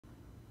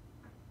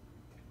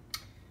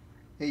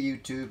Hey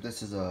YouTube,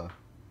 this is a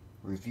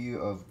review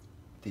of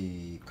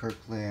the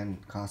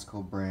Kirkland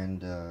Costco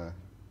brand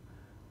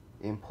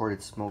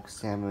imported smoked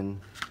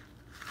salmon.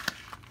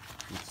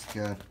 It's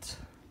got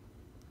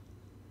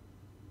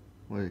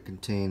what it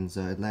contains: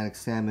 Atlantic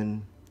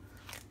salmon,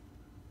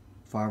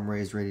 farm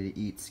raised, ready to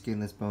eat,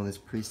 skinless, boneless,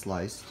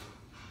 pre-sliced,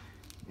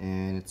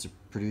 and it's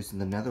produced in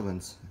the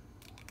Netherlands.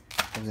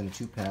 Comes in a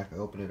 2-pack. I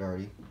opened it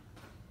already.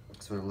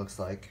 That's what it looks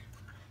like.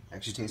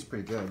 Actually tastes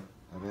pretty good.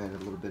 I've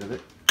added a little bit of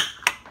it,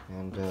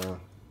 and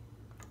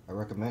I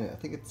recommend it. I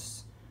think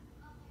it's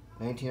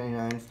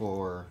 $19.99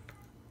 for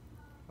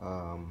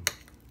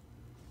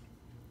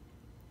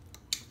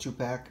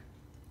 2-pack.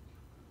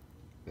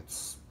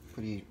 It's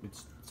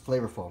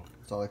flavorful.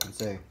 That's all I can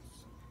say.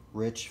 It's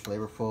rich,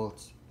 flavorful.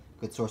 It's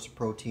a good source of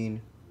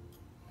protein.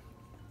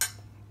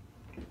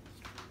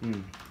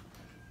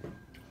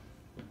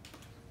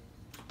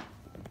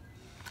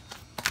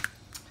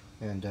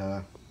 And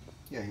yeah,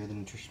 here are the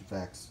nutrition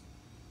facts.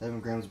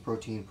 11 grams of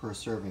protein per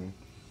serving.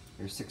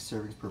 There's 6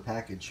 servings per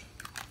package.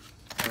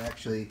 I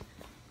actually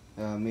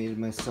made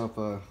myself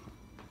a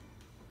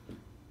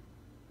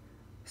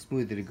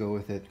smoothie to go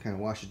with it, kind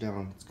of wash it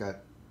down. It's got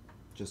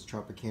just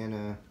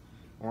Tropicana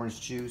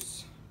orange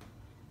juice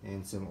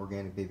and some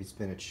organic baby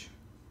spinach.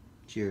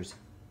 Cheers.